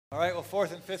All right, well,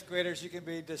 fourth and fifth graders, you can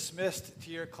be dismissed to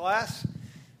your class.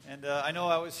 And I know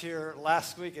I was here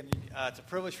last week, and it's a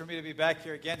privilege for me to be back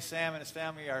here again. Sam and his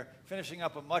family are finishing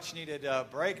up a much-needed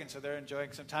break, and so they're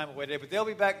enjoying some time away today. But they'll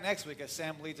be back next week as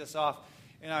Sam leads us off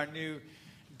in our new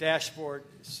Dashboard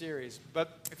series.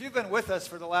 But if you've been with us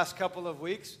for the last couple of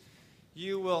weeks,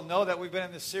 you will know that we've been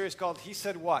in this series called He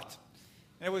Said What?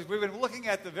 And we've been looking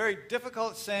at the very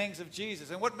difficult sayings of Jesus.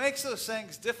 And what makes those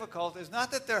sayings difficult is not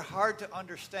that they're hard to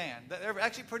understand. They're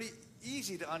actually pretty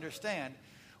easy to understand.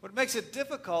 What makes it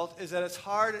difficult is that it's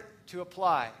hard to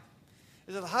apply.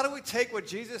 Is that how do we take what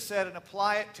Jesus said and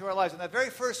apply it to our lives? In that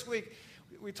very first week,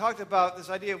 we talked about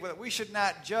this idea that we should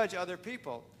not judge other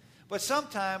people. But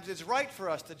sometimes it's right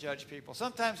for us to judge people.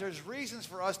 Sometimes there's reasons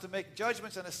for us to make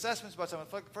judgments and assessments about someone.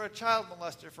 For a child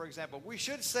molester, for example, we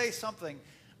should say something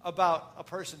about a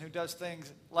person who does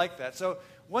things like that. So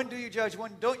when do you judge,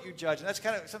 when don't you judge? And that's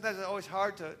kind of, sometimes it's always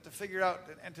hard to figure out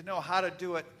and to know how to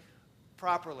do it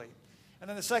properly. And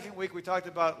then the second week we talked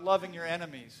about loving your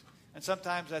enemies. And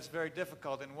sometimes that's very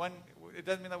difficult. And when, it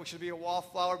doesn't mean that we should be a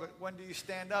wallflower, but when do you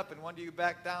stand up and when do you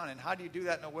back down? And how do you do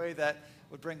that in a way that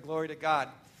would bring glory to God?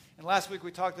 And last week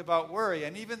we talked about worry.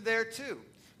 And even there too,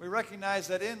 we recognize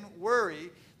that in worry,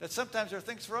 that sometimes there are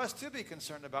things for us to be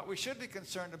concerned about. We should be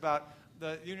concerned about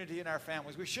the unity in our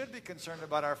families. We should be concerned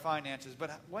about our finances.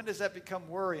 But when does that become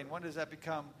worry and when does that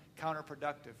become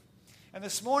counterproductive? And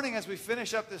this morning, as we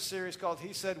finish up this series called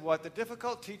He Said What, the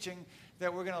difficult teaching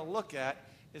that we're going to look at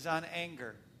is on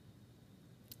anger.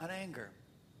 On anger.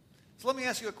 So let me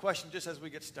ask you a question just as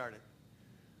we get started.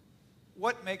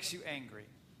 What makes you angry?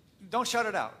 Don't shout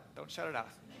it out. Don't shout it out.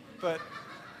 But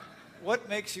what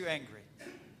makes you angry?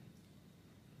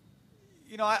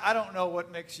 You know, I don't know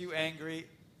what makes you angry,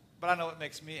 but I know what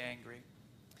makes me angry.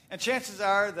 And chances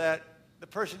are that the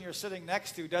person you're sitting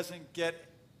next to doesn't get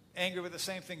angry with the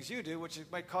same things you do, which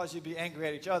might cause you to be angry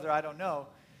at each other. I don't know.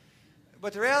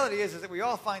 But the reality is that we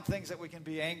all find things that we can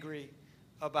be angry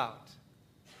about.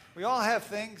 We all have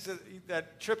things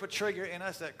that trip a trigger in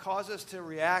us that cause us to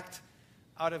react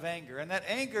out of anger. And that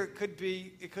anger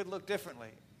could look differently.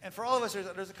 And for all of us,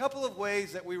 there's a couple of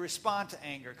ways that we respond to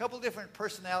anger, a couple of different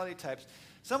personality types.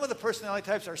 Some of the personality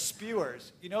types are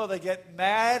spewers. You know, they get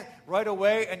mad right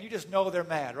away, and you just know they're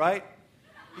mad, right?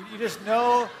 You just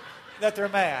know that they're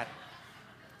mad.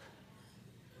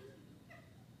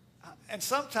 And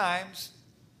sometimes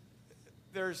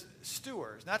there's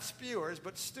stewers, not spewers,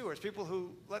 but stewers, people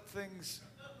who let things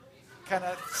kind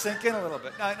of sink in a little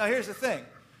bit. Now here's the thing.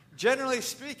 Generally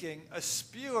speaking, a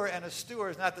spewer and a stewer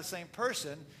is not the same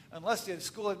person unless the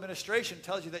school administration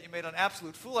tells you that you made an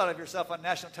absolute fool out of yourself on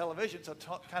national television, so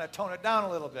kind of tone it down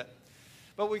a little bit.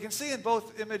 But we can see in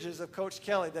both images of Coach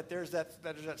Kelly that there's that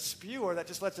spewer that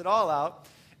just lets it all out,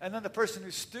 and then the person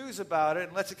who stews about it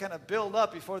and lets it kind of build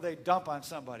up before they dump on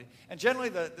somebody. And generally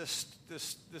the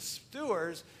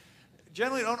stewers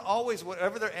generally don't always,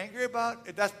 whatever they're angry about,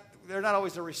 they're not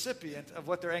always the recipient of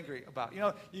what they're angry about. You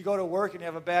know, you go to work and you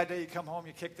have a bad day, you come home,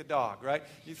 you kick the dog, right?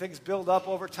 Things build up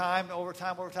over time,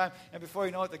 and before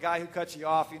you know it, the guy who cuts you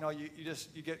off, you know,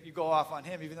 you go off on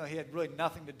him, even though he had really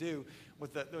nothing to do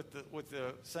with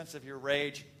the sense of your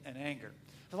rage and anger.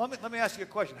 So let me ask you a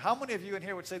question. How many of you in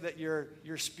here would say that you're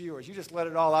spewers? You just let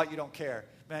it all out, you don't care.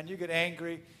 Man, you get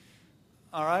angry,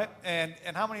 all right? And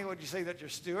how many would you say that you're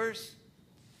stewers?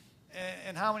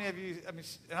 And how many of you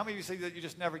say that you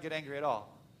just never get angry at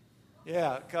all?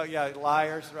 Yeah,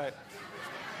 liars, right.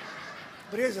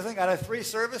 But here's the thing, out of 3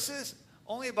 services,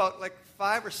 only about like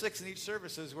 5 or 6 in each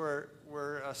services were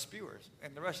spewers,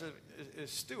 and the rest of it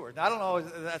is steward. Now, I don't know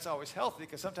if that's always healthy,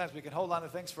 because sometimes we can hold on to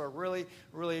things for a really,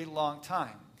 really long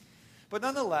time. But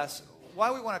nonetheless,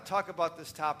 why we want to talk about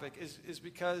this topic is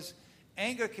because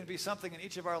anger can be something in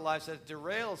each of our lives that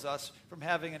derails us from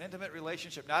having an intimate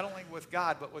relationship, not only with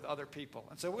God, but with other people.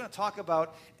 And so we're going to talk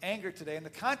about anger today. And the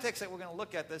context that we're going to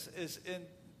look at this is in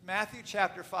Matthew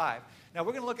chapter 5. Now,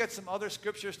 we're going to look at some other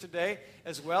scriptures today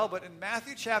as well, but in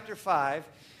Matthew chapter 5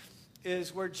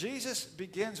 is where Jesus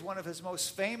begins one of his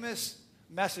most famous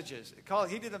messages.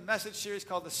 He did a message series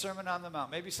called the Sermon on the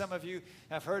Mount. Maybe some of you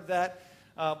have heard that,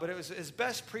 but it was his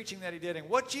best preaching that he did. And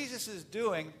what Jesus is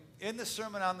doing in the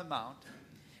Sermon on the Mount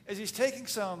is he's taking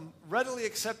some readily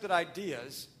accepted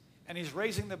ideas and he's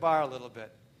raising the bar a little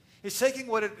bit. He's taking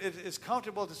what it is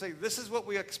comfortable to say, this is what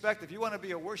we expect. If you want to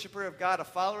be a worshiper of God, a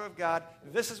follower of God,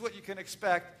 this is what you can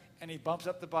expect. And he bumps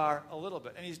up the bar a little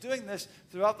bit. And he's doing this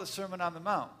throughout the Sermon on the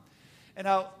Mount. And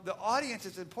now the audience,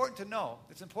 it's important to know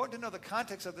the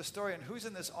context of the story and who's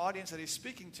in this audience that he's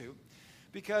speaking to.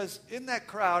 Because in that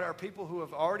crowd are people who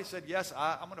have already said, yes,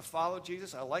 I'm going to follow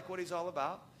Jesus. I like what he's all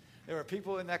about. There were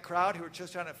people in that crowd who were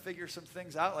just trying to figure some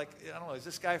things out, like, I don't know, is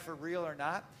this guy for real or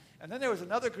not? And then there was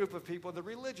another group of people, the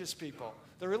religious people.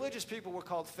 The religious people were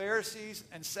called Pharisees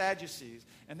and Sadducees,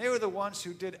 and they were the ones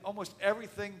who did almost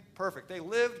everything perfect. They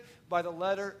lived by the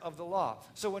letter of the law.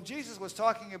 So when Jesus was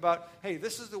talking about, hey,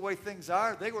 this is the way things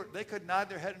are, they could nod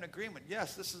their head in agreement.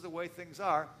 Yes, this is the way things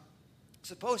are,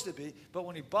 supposed to be, but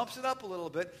when he bumps it up a little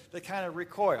bit, they kind of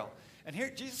recoil. And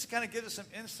here Jesus kind of gives us some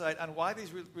insight on why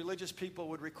these religious people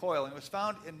would recoil, and it was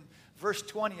found in verse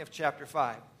 20 of chapter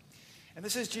 5. And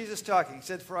this is Jesus talking. He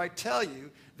said, "For I tell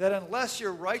you that unless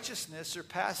your righteousness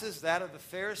surpasses that of the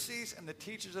Pharisees and the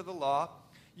teachers of the law,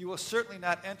 you will certainly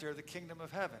not enter the kingdom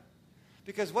of heaven."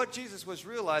 Because what Jesus was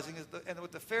realizing, and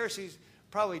what the Pharisees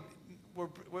probably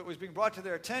what was being brought to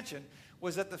their attention,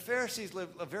 was that the Pharisees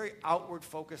lived a very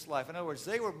outward-focused life. In other words,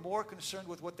 they were more concerned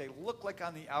with what they looked like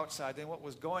on the outside than what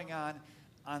was going on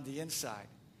the inside.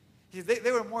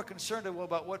 They were more concerned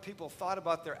about what people thought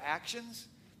about their actions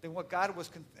than what God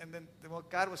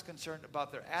was concerned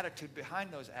about their attitude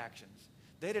behind those actions.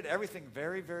 They did everything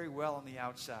very, very well on the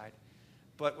outside.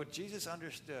 But what Jesus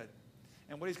understood,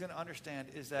 and what he's going to understand,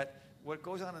 is that what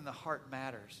goes on in the heart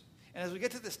matters. And as we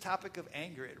get to this topic of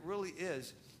anger, it really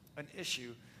is an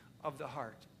issue of the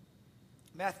heart.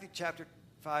 Matthew chapter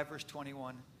 5, verse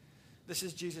 21. This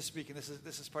is Jesus speaking. This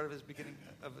is part of his beginning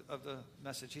of the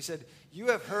message. He said, "You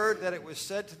have heard that it was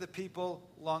said to the people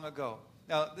long ago."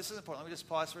 Now, this is important. Let me just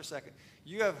pause for a second.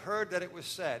 You have heard that it was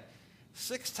said.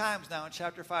 6 times now in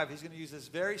chapter 5, he's going to use this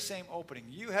very same opening.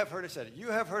 You have heard it said. You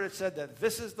have heard it said that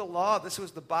this is the law, this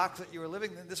was the box that you were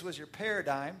living in, this was your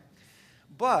paradigm.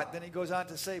 But, then he goes on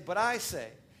to say, but I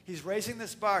say. He's raising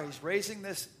this bar. He's raising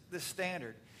this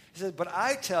standard. He says, but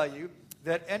I tell you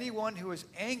that anyone who is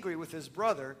angry with his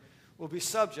brother will be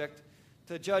subject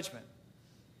to judgment.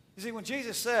 You see, when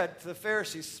Jesus said to the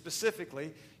Pharisees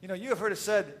specifically, you have heard it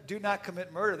said, do not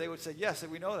commit murder, they would say, yes,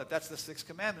 we know that. That's the 6th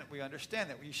commandment. We understand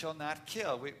that. You shall not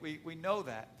kill. We know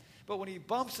that. But when he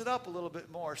bumps it up a little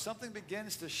bit more, something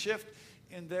begins to shift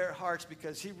in their hearts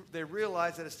because they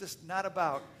realize that it's just not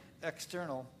about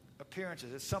external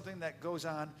appearances. It's something that goes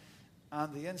on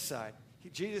the inside.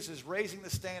 Jesus is raising the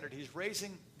standard. He's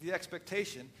raising the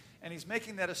expectation, and he's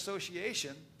making that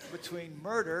association between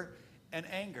murder and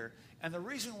anger. And the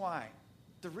reason why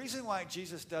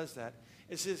Jesus does that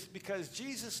is because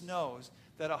Jesus knows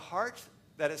that a heart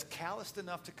that is calloused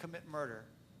enough to commit murder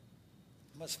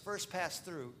must first pass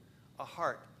through a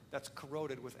heart that's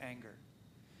corroded with anger.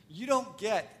 You don't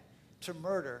get to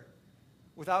murder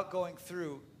without going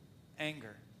through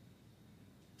anger.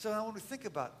 So now when we think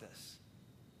about this,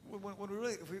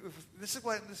 this is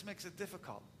why this makes it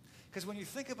difficult. Because when you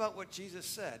think about what Jesus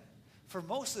said, for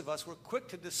most of us, we're quick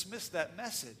to dismiss that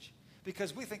message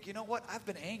because we think, you know what, I've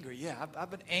been angry. Yeah,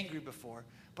 I've been angry before,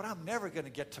 but I'm never going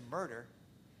to get to murder.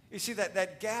 You see,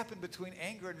 that gap in between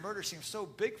anger and murder seems so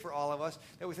big for all of us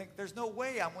that we think, there's no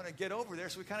way I'm going to get over there,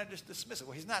 so we kind of just dismiss it.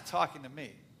 Well, he's not talking to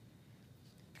me.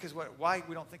 Because why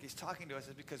we don't think he's talking to us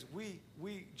is because we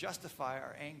justify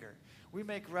our anger. We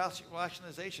make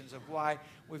rationalizations of why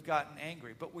we've gotten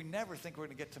angry, but we never think we're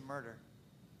going to get to murder.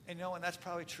 And and that's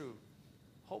probably true.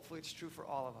 Hopefully it's true for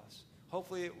all of us.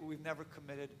 Hopefully we've never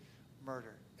committed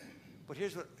murder. But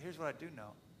here's what I do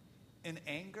know. In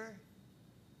anger,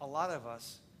 a lot of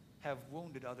us have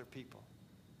wounded other people.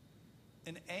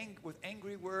 With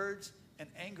angry words and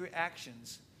angry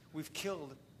actions, we've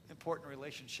killed important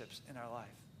relationships in our life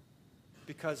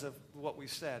because of what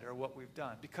we've said or what we've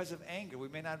done. Because of anger, we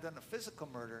may not have done a physical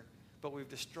murder, but we've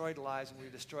destroyed lives and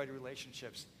we've destroyed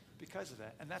relationships because of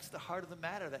that. And that's the heart of the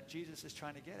matter that Jesus is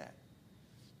trying to get at.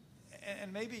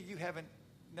 And maybe you haven't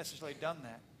necessarily done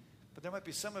that, but there might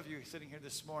be some of you sitting here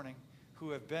this morning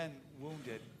who have been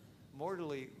wounded,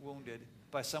 mortally wounded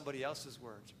by somebody else's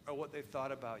words or what they've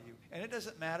thought about you. And it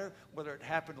doesn't matter whether it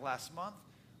happened last month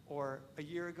or a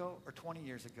year ago or 20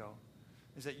 years ago,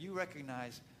 is that you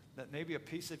recognize that maybe a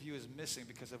piece of you is missing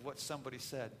because of what somebody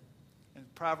said. And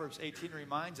Proverbs 18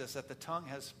 reminds us that the tongue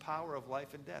has power of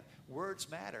life and death. Words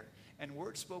matter. And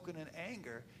words spoken in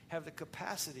anger have the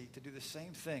capacity to do the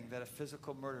same thing that a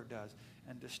physical murder does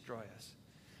and destroy us.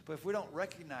 But if we don't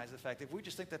recognize the fact, if we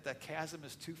just think that that chasm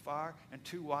is too far and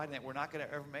too wide and that we're not going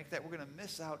to ever make that, we're going to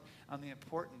miss out on the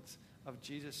importance of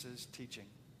Jesus' teaching.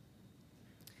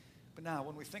 But now,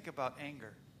 when we think about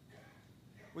anger,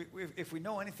 if we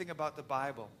know anything about the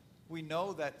Bible, we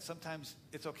know that sometimes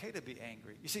it's okay to be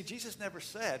angry. You see, Jesus never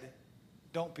said,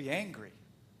 don't be angry.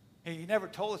 He never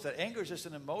told us that. Anger is just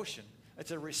an emotion.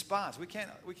 It's a response. We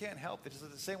can't help it. It's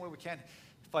the same way we can't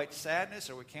fight sadness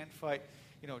or we can't fight,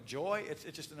 joy. It's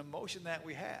just an emotion that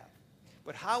we have.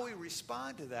 But how we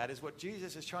respond to that is what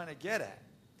Jesus is trying to get at.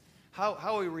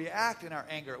 how we react in our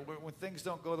anger when things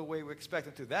don't go the way we expect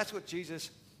them to. That's what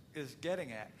Jesus is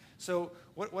getting at. So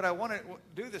what I want to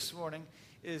do this morning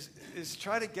is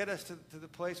try to get us to the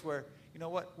place where, you know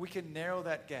what, we can narrow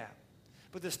that gap.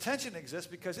 But this tension exists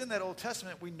because in that Old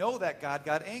Testament, we know that God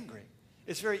got angry.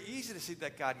 It's very easy to see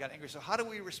that God got angry. So how do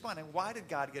we respond? And why did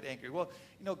God get angry? Well,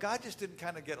 God just didn't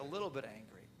kind of get a little bit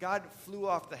angry. God flew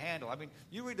off the handle. I mean,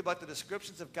 you read about the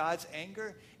descriptions of God's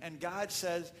anger, and it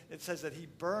says that he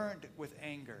burned with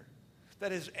anger,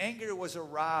 that his anger was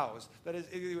aroused, that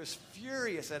he was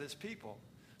furious at his people.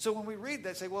 So when we read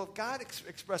that, say, well, if God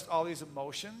expressed all these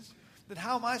emotions, then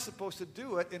how am I supposed to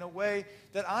do it in a way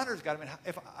that honors God?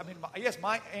 Yes,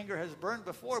 my anger has burned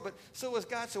before, but so has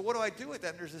God. So what do I do with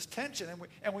that? And there's this tension,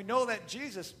 and we know that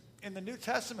Jesus in the New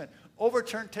Testament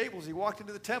overturned tables. He walked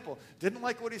into the temple, didn't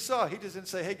like what he saw. He just didn't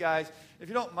say, hey guys, if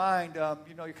you don't mind,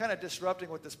 you're kind of disrupting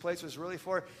what this place was really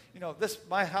for.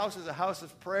 My house is a house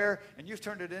of prayer, and you've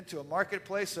turned it into a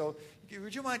marketplace. So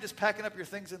would you mind just packing up your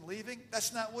things and leaving?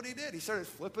 That's not what he did. He started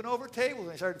flipping over tables,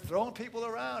 and he started throwing people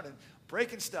around and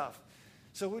breaking stuff.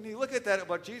 So when you look at that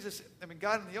about Jesus,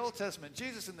 God in the Old Testament,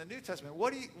 Jesus in the New Testament,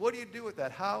 what do you do with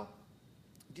that? How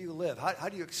do you live? How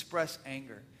do you express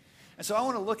anger? And so I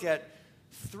want to look at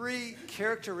 3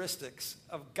 characteristics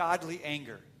of godly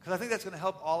anger, because I think that's going to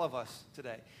help all of us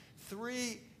today.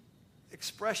 3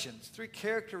 expressions, 3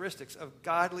 characteristics of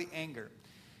godly anger.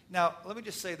 Now, let me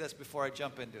just say this before I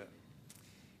jump into it,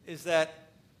 is that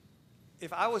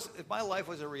if my life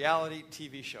was a reality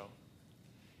TV show,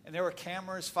 and there were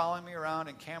cameras following me around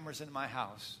and cameras in my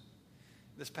house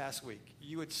this past week,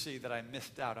 you would see that I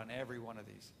missed out on every one of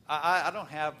these. I don't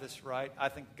have this right. I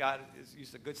think God has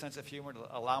used a good sense of humor to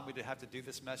allow me to have to do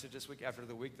this message this week after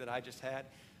the week that I just had.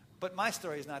 But my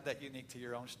story is not that unique to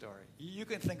your own story. You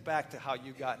can think back to how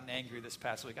you've gotten angry this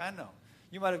past week. I know.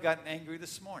 You might have gotten angry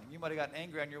this morning. You might have gotten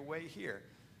angry on your way here.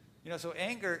 So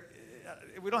anger,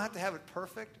 we don't have to have it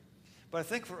perfect. But I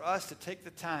think for us to take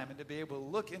the time and to be able to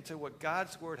look into what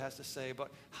God's Word has to say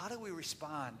about how do we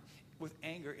respond with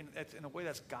anger in a way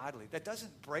that's godly, that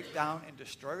doesn't break down and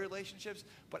destroy relationships,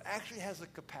 but actually has the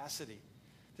capacity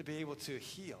to be able to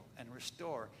heal and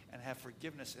restore and have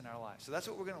forgiveness in our lives. So that's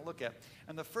what we're going to look at.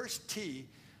 And the first T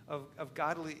of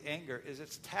godly anger is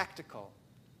it's tactical.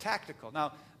 Tactical.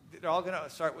 Now, they're all going to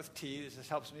start with T. This just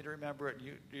helps me to remember it.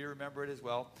 You remember it as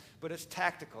well. But it's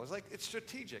tactical. It's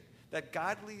strategic. That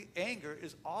godly anger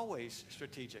is always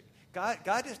strategic. God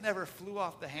just never flew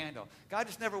off the handle. God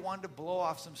just never wanted to blow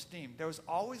off some steam. There was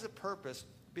always a purpose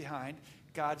behind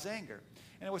God's anger.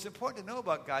 And what's important to know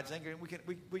about God's anger, and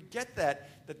we get that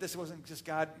this wasn't just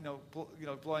God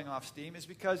blowing off steam, is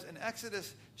because in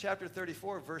Exodus chapter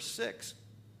 34, verse 6,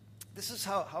 this is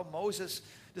how Moses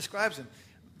describes him.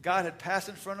 God had passed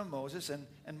in front of Moses,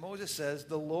 and Moses says,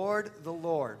 the Lord,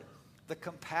 the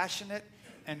compassionate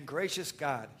and gracious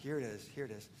God, here it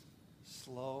is,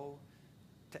 slow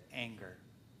to anger,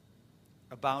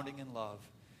 abounding in love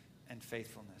and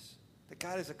faithfulness. That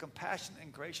God is a compassionate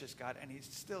and gracious God, and he's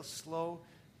still slow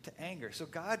to anger. So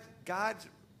God's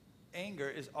anger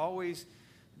is always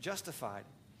justified.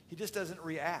 He just doesn't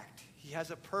react. He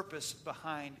has a purpose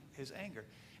behind his anger.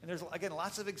 And there's, again,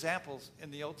 lots of examples in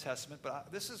the Old Testament,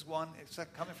 but this is one, it's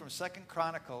coming from 2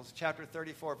 Chronicles chapter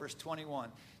 34, verse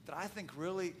 21, that I think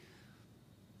really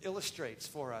illustrates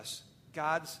for us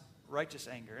God's righteous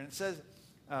anger. And it says,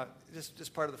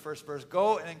 just part of the first verse,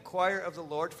 go and inquire of the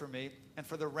Lord for me and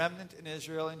for the remnant in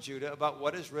Israel and Judah about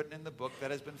what is written in the book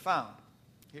that has been found.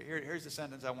 Here's the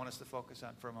sentence I want us to focus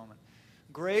on for a moment.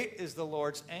 Great is the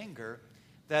Lord's anger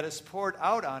that is poured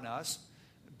out on us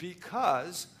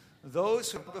because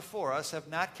those who before us have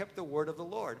not kept the word of the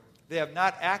Lord. They have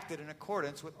not acted in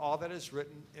accordance with all that is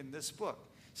written in this book.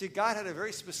 See, God had a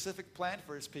very specific plan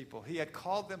for his people. He had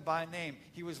called them by name.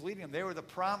 He was leading them. They were the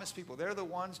promised people. They're the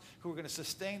ones who were going to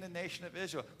sustain the nation of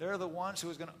Israel. They're the ones who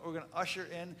were going to usher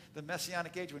in the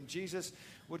Messianic age when Jesus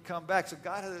would come back. So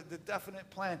God had the definite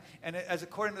plan. And as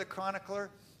according to the chronicler,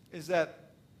 is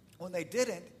that when they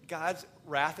didn't, God's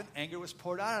wrath and anger was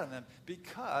poured out on them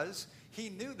because he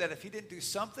knew that if he didn't do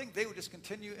something, they would just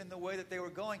continue in the way that they were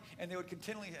going, and they would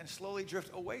continually and slowly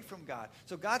drift away from God.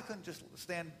 So God couldn't just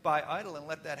stand by idle and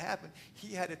let that happen.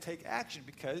 He had to take action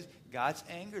because God's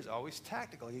anger is always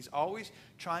tactical. He's always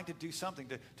trying to do something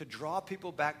to draw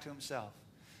people back to himself.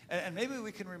 And maybe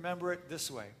we can remember it this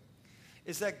way,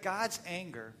 is that God's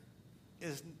anger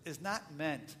is not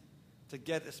meant to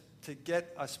get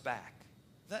us back.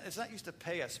 It's not used to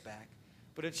pay us back,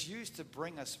 but it's used to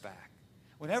bring us back.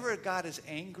 Whenever God is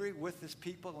angry with his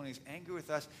people, when he's angry with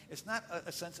us, it's not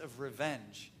a sense of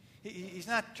revenge. He's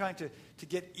not trying to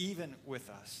get even with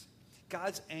us.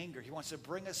 God's anger, he wants to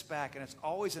bring us back, and it's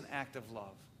always an act of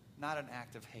love, not an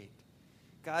act of hate.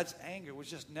 God's anger was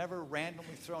just never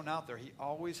randomly thrown out there. He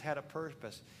always had a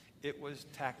purpose. It was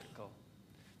tactical.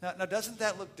 Now, doesn't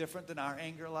that look different than our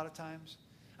anger a lot of times?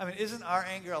 I mean, isn't our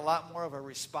anger a lot more of a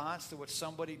response to what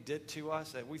somebody did to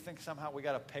us, that we think somehow we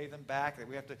got to pay them back, that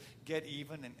we have to get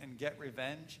even and get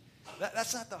revenge?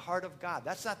 That's not the heart of God.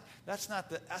 That's not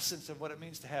the essence of what it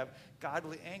means to have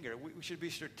godly anger. We should be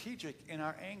strategic in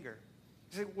our anger.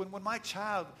 You see, when my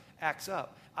child acts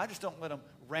up, I just don't let him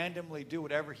randomly do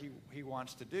whatever he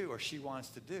wants to do or she wants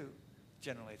to do.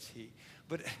 Generally, it's he.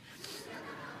 But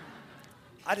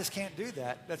I just can't do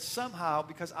that. That's somehow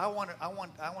because I want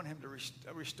him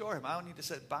to restore him. I don't need to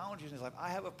set boundaries in his life. I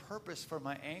have a purpose for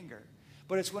my anger.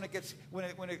 But it's when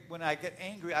I get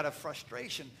angry out of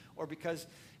frustration or because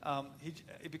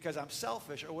I'm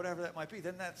selfish or whatever that might be,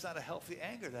 then that's not a healthy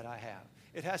anger that I have.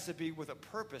 It has to be with a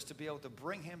purpose to be able to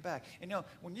bring him back. And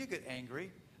when you get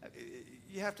angry,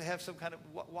 you have to have some kind of,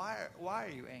 why are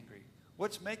you angry?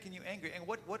 What's making you angry? And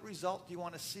what result do you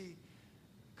want to see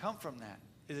come from that?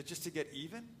 Is it just to get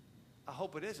even? I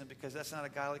hope it isn't, because that's not a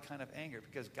godly kind of anger,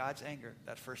 because God's anger,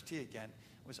 that first T again,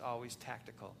 was always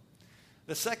tactical.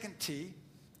 The second T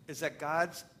is that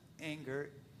God's anger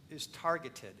is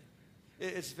targeted.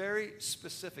 It's very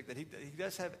specific that he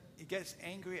gets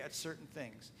angry at certain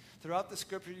things. Throughout the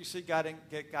scripture, you see God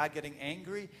getting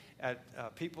angry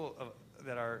at people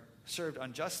that are served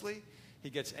unjustly. He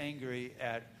gets angry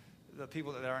at the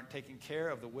people that aren't taking care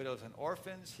of the widows and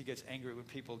orphans. He gets angry when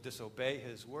people disobey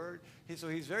his word. So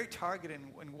he's very targeted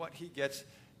in what he gets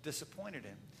disappointed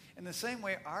in. In the same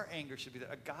way, our anger should be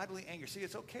that, a godly anger. See,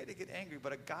 it's okay to get angry,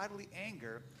 but a godly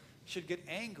anger should get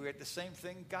angry at the same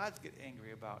thing God's get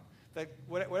angry about. That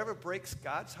whatever breaks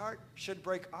God's heart should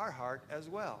break our heart as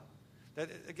well. That,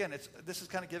 again, this is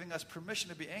kind of giving us permission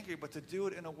to be angry, but to do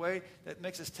it in a way that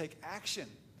makes us take action,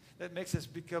 that makes us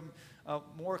become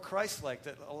more Christ-like,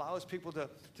 that allows people to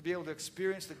be able to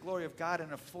experience the glory of God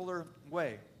in a fuller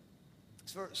way.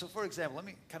 So for example, let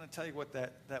me kind of tell you what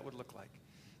that would look like.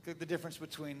 The difference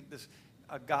between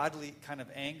a godly kind of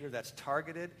anger that's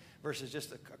targeted versus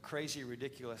just a crazy,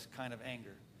 ridiculous kind of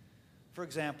anger. For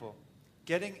example,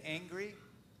 getting angry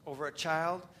over a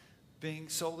child being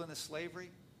sold into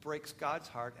slavery breaks God's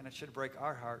heart, and it should break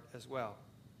our heart as well.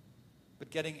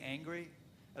 But getting angry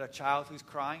at a child who's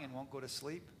crying and won't go to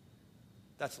sleep,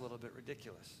 that's a little bit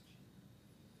ridiculous.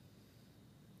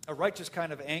 A righteous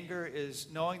kind of anger is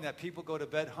knowing that people go to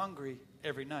bed hungry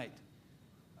every night.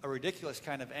 A ridiculous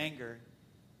kind of anger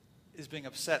is being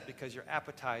upset because your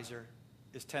appetizer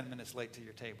is 10 minutes late to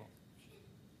your table.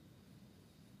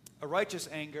 A righteous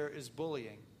anger is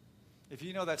bullying. If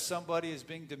you know that somebody is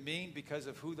being demeaned because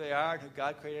of who they are and who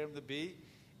God created them to be,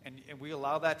 and we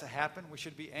allow that to happen, we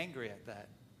should be angry at that.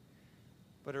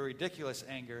 But a ridiculous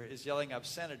anger is yelling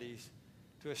obscenities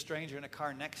to a stranger in a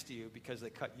car next to you because they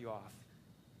cut you off.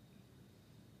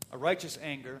 A righteous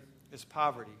anger is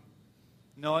poverty,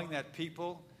 knowing that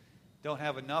people don't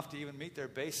have enough to even meet their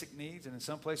basic needs, and in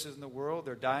some places in the world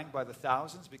they're dying by the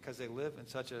thousands because they live in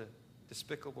such a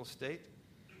despicable state.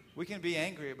 We can be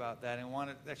angry about that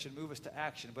and that should move us to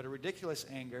action. But a ridiculous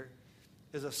anger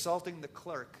is assaulting the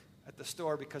clerk at the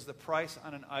store because the price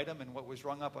on an item and what was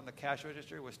rung up on the cash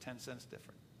register was 10 cents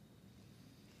different.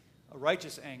 A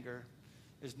righteous anger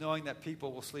is knowing that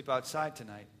people will sleep outside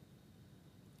tonight.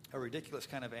 A ridiculous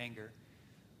kind of anger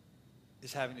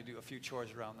is having to do a few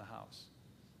chores around the house.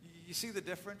 You see the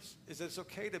difference? Is that it's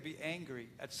okay to be angry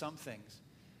at some things,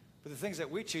 but the things that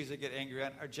we choose to get angry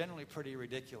at are generally pretty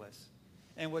ridiculous.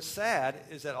 And what's sad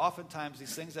is that oftentimes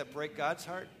these things that break God's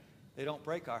heart, they don't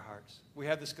break our hearts. We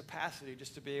have this capacity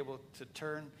just to be able to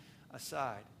turn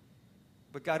aside.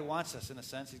 But God wants us, in a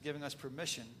sense. He's giving us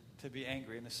permission to be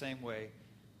angry in the same way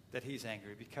that he's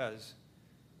angry, because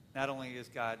not only is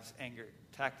God's anger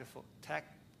tactful,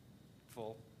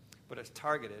 but it's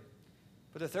targeted.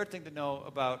 But the third thing to know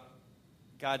about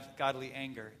God's godly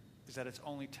anger is that it's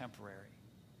only temporary.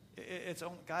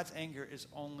 God's anger is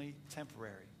only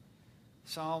temporary.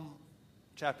 Psalm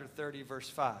chapter 30, verse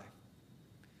 5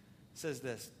 says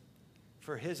this: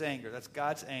 "For his anger," that's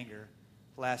God's anger,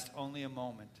 "lasts only a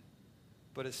moment,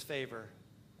 but his favor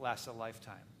lasts a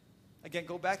lifetime." Again,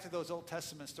 go back to those Old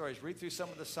Testament stories. Read through some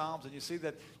of the Psalms, and you see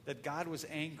that God was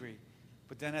angry,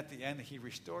 but then at the end he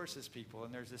restores his people,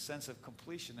 and there's this sense of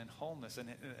completion and wholeness, and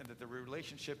that the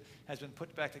relationship has been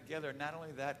put back together. Not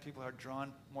only that, people are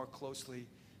drawn more closely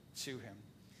to him.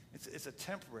 It's a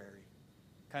temporary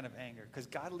kind of anger, because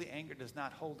godly anger does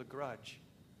not hold a grudge.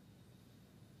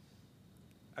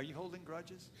 Are you holding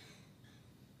grudges?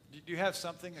 Do you have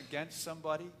something against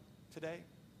somebody today?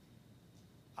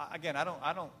 Again, I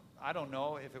don't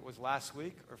know if it was last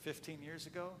week or 15 years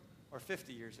ago or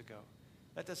 50 years ago.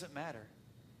 That doesn't matter.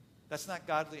 That's not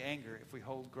godly anger if we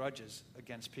hold grudges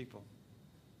against people.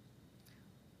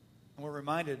 And we're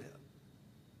reminded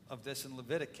of this in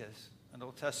Leviticus, an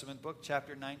Old Testament book,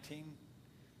 chapter 19,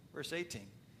 verse 18. It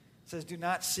says, "Do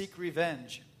not seek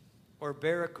revenge or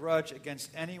bear a grudge against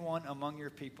anyone among your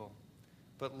people,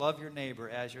 but love your neighbor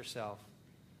as yourself.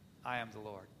 I am the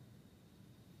Lord."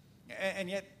 And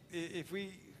yet, if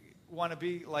we want to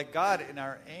be like God in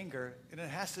our anger, then it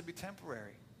has to be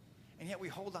temporary. And yet we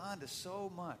hold on to so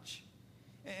much.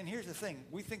 And here's the thing.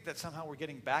 We think that somehow we're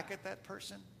getting back at that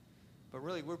person, but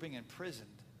really we're being imprisoned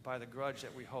by the grudge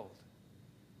that we hold.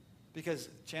 Because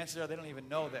chances are they don't even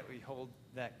know that we hold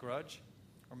that grudge.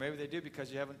 Or maybe they do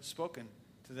because you haven't spoken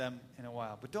to them in a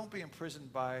while. But don't be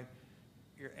imprisoned by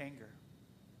your anger.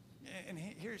 And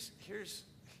here's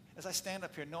as I stand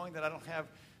up here knowing that I don't have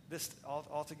this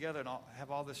all together and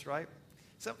have all this right,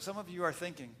 some of you are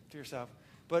thinking to yourself,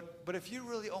 but if you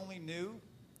really only knew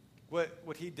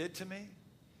what he did to me.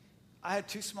 I had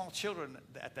 2 small children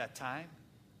at that time,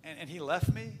 and he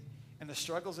left me, and the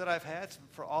struggles that I've had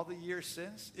for all the years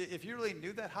since. If you really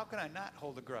knew that, how can I not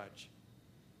hold a grudge?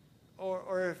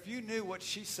 Or if you knew what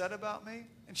she said about me,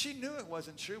 and she knew it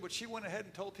wasn't true, but she went ahead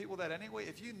and told people that anyway,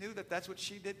 if you knew that that's what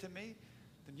she did to me,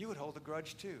 then you would hold a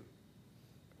grudge too.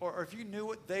 Or if you knew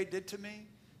what they did to me,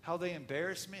 how they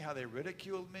embarrassed me, how they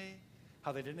ridiculed me,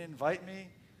 how they didn't invite me,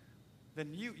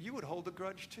 then you would hold a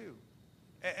grudge too.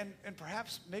 And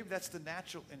perhaps maybe that's the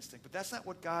natural instinct, but that's not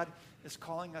what God is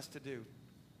calling us to do.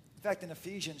 In fact, in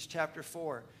Ephesians chapter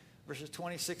 4, verses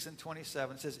 26 and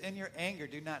 27, it says, "In your anger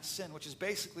do not sin," which is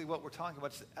basically what we're talking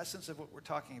about. It's the essence of what we're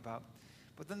talking about.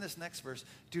 But then this next verse,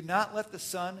 "Do not let the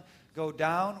sun go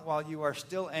down while you are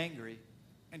still angry,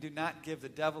 and do not give the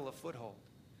devil a foothold."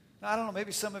 Now, I don't know,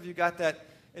 maybe some of you got that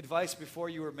advice before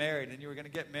you were married, and you were going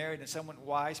to get married, and some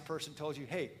wise person told you,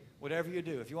 hey, whatever you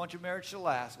do, if you want your marriage to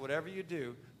last, whatever you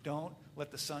do, don't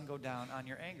let the sun go down on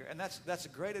your anger. And that's a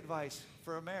great advice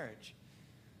for a marriage.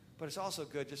 But it's also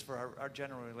good just for our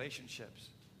general relationships.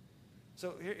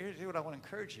 So here's what I want to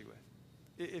encourage you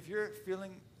with. If you're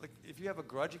feeling like, if you have a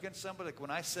grudge against somebody, like when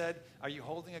I said, are you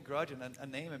holding a grudge, and a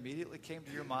name immediately came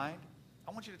to your mind,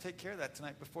 I want you to take care of that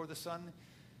tonight before the sun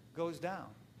goes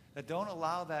down. That don't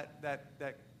allow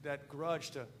that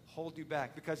grudge to hold you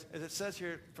back. Because as it says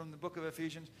here from the book of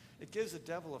Ephesians, it gives the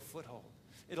devil a foothold.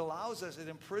 It allows us, it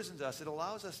imprisons us. It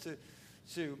allows us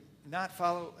to not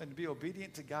follow and be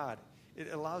obedient to God. It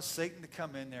allows Satan to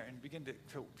come in there and begin to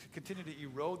continue to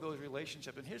erode those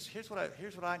relationships. And here's what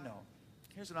I know.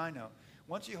 Here's what I know.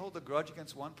 Once you hold a grudge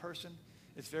against one person,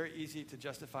 it's very easy to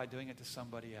justify doing it to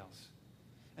somebody else.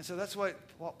 And so that's why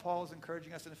Paul is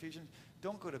encouraging us in Ephesians,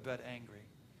 don't go to bed angry.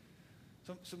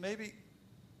 So maybe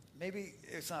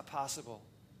it's not possible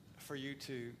for you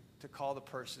to call the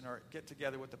person or get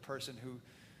together with the person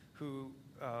who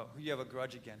you have a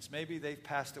grudge against. Maybe they've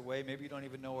passed away. Maybe you don't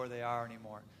even know where they are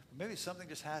anymore. But maybe something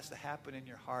just has to happen in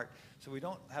your heart. So we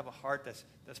don't have a heart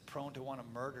that's prone to want to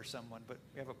murder someone, but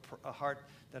we have a heart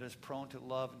that is prone to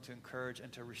love and to encourage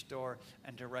and to restore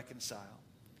and to reconcile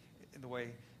in the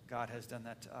way God has done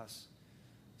that to us.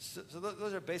 So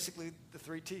those are basically the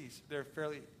 3 T's. They're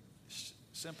fairly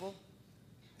simple,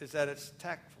 is that it's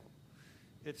tactful,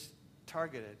 it's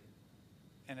targeted,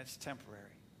 and it's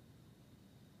temporary.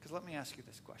 Because let me ask you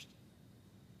this question.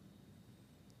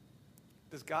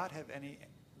 Does God have any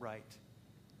right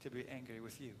to be angry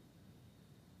with you?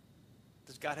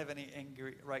 Does God have any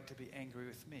right to be angry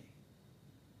with me?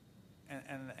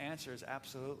 And the answer is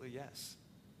absolutely yes.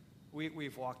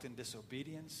 We've walked in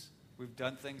disobedience. We've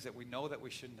done things that we know that we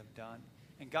shouldn't have done.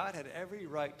 And God had every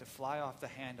right to fly off the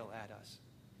handle at us.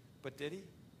 But did he?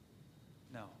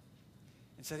 No.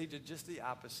 Instead, he did just the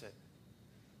opposite.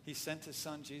 He sent his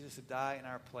son, Jesus, to die in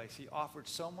our place. He offered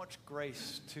so much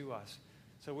grace to us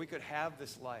so we could have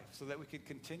this life, so that we could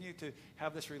continue to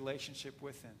have this relationship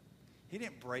with him. He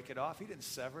didn't break it off. He didn't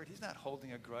sever it. He's not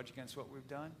holding a grudge against what we've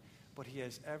done, but he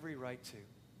has every right to.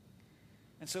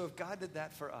 And so if God did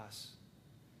that for us,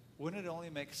 wouldn't it only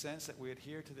make sense that we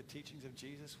adhere to the teachings of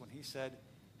Jesus when he said,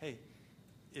 hey,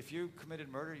 if you committed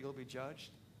murder, you'll be judged,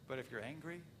 but if you're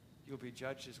angry, you'll be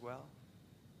judged as well?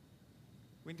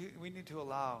 We need to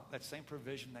allow that same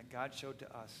provision that God showed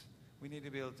to us. We need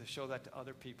to be able to show that to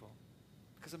other people.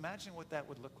 Because imagine what that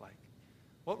would look like.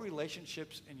 What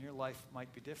relationships in your life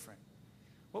might be different?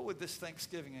 What would this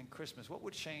Thanksgiving and Christmas, what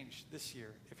would change this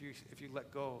year if you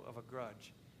let go of a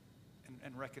grudge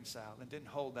and reconciled and didn't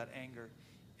hold that anger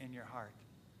in your heart?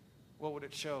 What would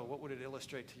it show? What would it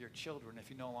illustrate to your children if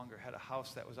you no longer had a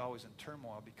house that was always in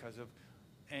turmoil because of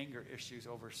anger issues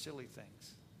over silly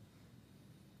things.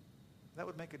 That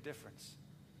would make a difference.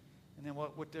 And then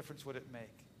what difference would it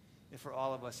make if for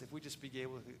all of us, if we just be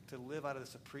able to live out of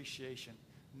this appreciation,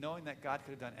 knowing that God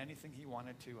could have done anything he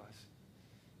wanted to us,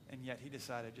 and yet he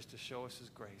decided just to show us his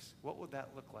grace? What would that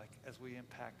look like as we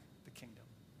impact the kingdom?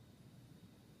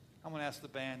 I'm going to ask the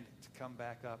band to come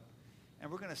back up, and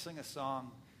we're going to sing a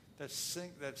song that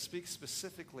speaks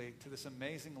specifically to this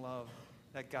amazing love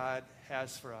that God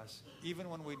has for us, even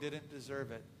when we didn't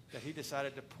deserve it, that he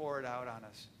decided to pour it out on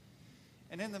us.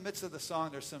 And in the midst of the song,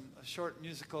 there's some short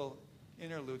musical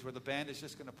interludes where the band is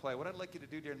just going to play. What I'd like you to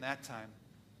do during that time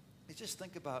is just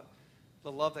think about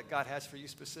the love that God has for you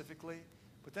specifically,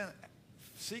 but then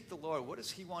seek the Lord. What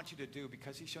does he want you to do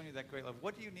because he's shown you that great love?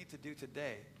 What do you need to do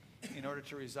today in order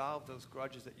to resolve those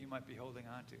grudges that you might be holding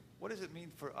on to? What does it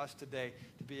mean for us today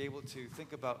to be able to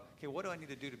think about, okay, what do I need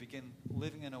to do to begin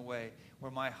living in a way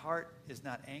where my heart is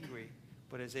not angry,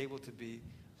 but is able to be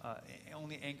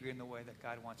only angry in the way that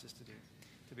God wants us to do?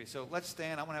 So let's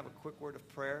stand. I'm going to have a quick word of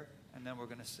prayer, and then we're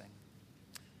going to sing.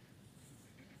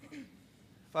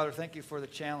 Father, thank you for the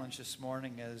challenge this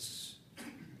morning as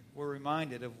we're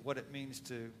reminded of what it means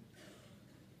to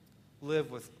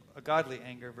live with a godly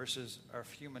anger versus our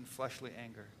human fleshly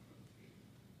anger.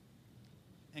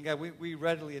 And God, we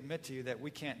readily admit to you that we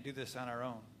can't do this on our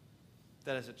own.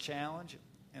 That is a challenge,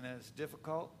 and that it's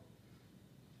difficult,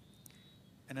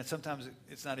 and that sometimes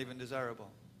it's not even desirable,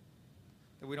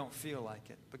 that we don't feel like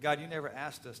it. But God, you never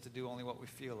asked us to do only what we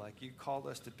feel like. You called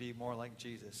us to be more like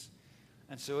Jesus.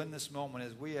 And so in this moment,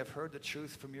 as we have heard the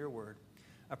truth from your word,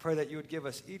 I pray that you would give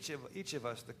us, each of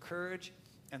us, the courage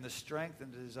and the strength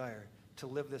and the desire to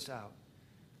live this out.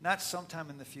 Not sometime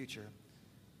in the future,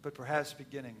 but perhaps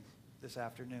beginning this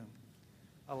afternoon.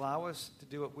 Allow us to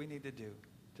do what we need to do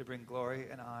to bring glory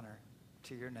and honor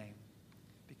to your name,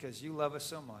 because you love us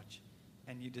so much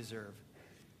and you deserve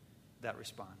that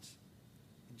response.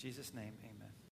 In Jesus' name, amen.